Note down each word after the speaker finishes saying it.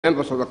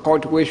members of the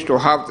court wish to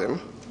have them.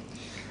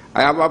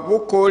 I have a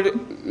book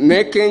called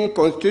Making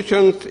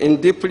Constitutions in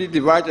Deeply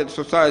Divided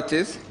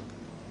Societies.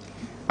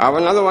 I have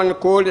another one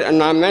called An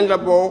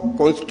Amendable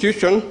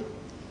Constitution.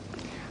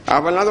 I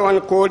have another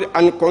one called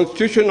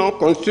Unconstitutional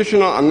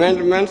Constitutional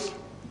Amendments.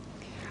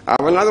 I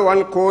have another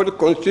one called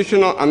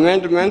Constitutional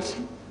Amendments.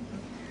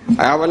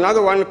 I have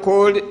another one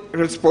called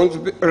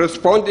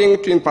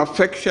Responding to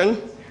Imperfection,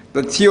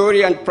 the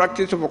Theory and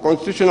Practice of a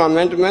Constitutional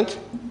Amendment.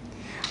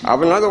 I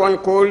have another one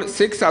called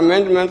 6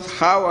 Amendments,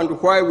 How and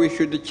Why We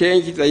Should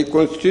Change the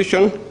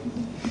Constitution.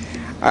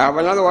 I have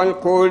another one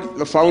called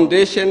The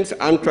Foundations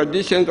and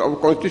Traditions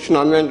of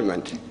Constitutional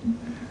Amendment.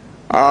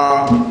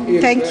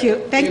 Thank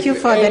you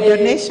for the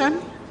donation.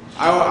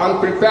 I'm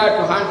prepared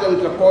to hand them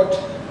to the court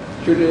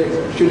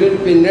should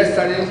it be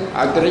necessary,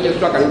 as the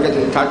registrar can get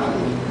in touch with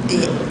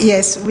me.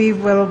 Yes, we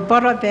will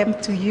borrow them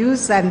to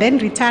use and then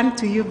return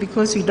to you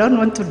because we don't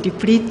want to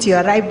deplete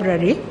your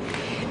library.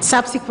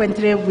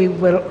 Subsequently, we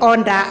will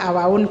order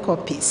our own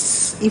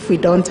copies if we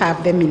don't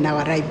have them in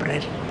our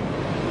library.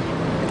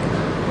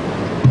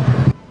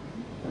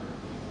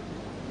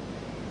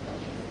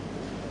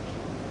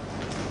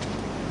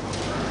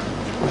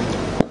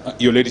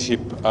 Your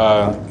Ladyship,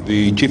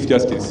 the Chief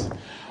Justice,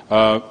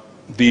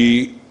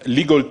 the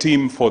legal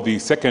team for the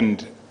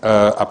second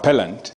appellant